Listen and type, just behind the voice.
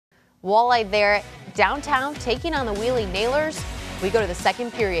Walleye there downtown taking on the Wheeling Nailers. We go to the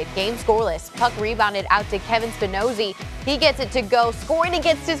second period. Game scoreless. Puck rebounded out to Kevin Spinozzi. He gets it to go, scoring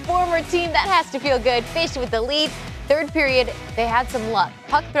against his former team. That has to feel good. Fish with the lead. Third period, they had some luck.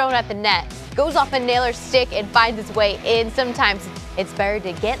 Puck thrown at the net. Goes off a Nailer stick and finds its way in. Sometimes it's better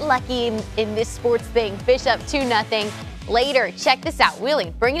to get lucky in this sports thing. Fish up 2-0. Later, check this out.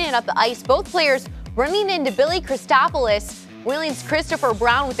 Wheeling bringing it up the ice. Both players running into Billy Christopoulos. Wheeling's Christopher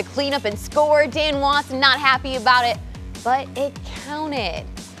Brown with the cleanup and score. Dan Watson not happy about it, but it counted.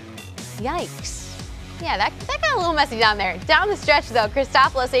 Yikes. Yeah, that got a little messy down there. Down the stretch, though,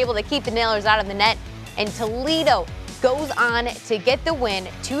 Christopoulos able to keep the Nailers out of the net, and Toledo goes on to get the win,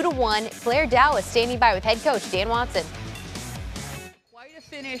 2-1. Claire Dow is standing by with head coach Dan Watson. Quite a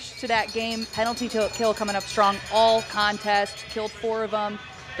finish to that game. Penalty kill coming up strong. All contest, killed 4 of them.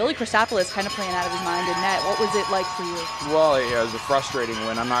 Billy Christopoulos kind of playing out of his mind in net. What was it like for you? Well, it was a frustrating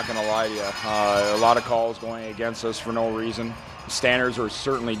win. I'm not going to lie to you. A lot of calls going against us for no reason. The standards are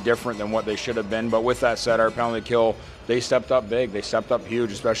certainly different than what they should have been. But with that said, our penalty kill, they stepped up big. They stepped up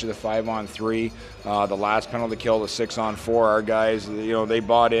huge, especially the 5-on-3. The last penalty kill, the 6-on-4. Our guys, they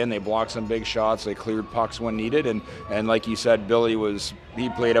bought in. They blocked some big shots. They cleared pucks when needed. And like you said, Billy he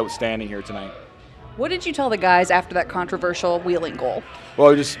played outstanding here tonight. What did you tell the guys after that controversial Wheeling goal?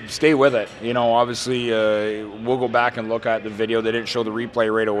 Well, just stay with it. Obviously, we'll go back and look at the video. They didn't show the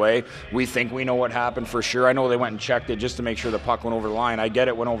replay right away. We think we know what happened for sure. I know they went and checked it just to make sure the puck went over the line. I get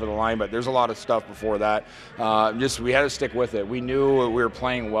it went over the line, but there's a lot of stuff before that. We had to stick with it. We knew we were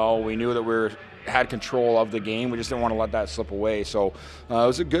playing well. We knew that we had control of the game. We just didn't want to let that slip away. So it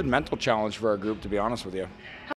was a good mental challenge for our group, to be honest with you.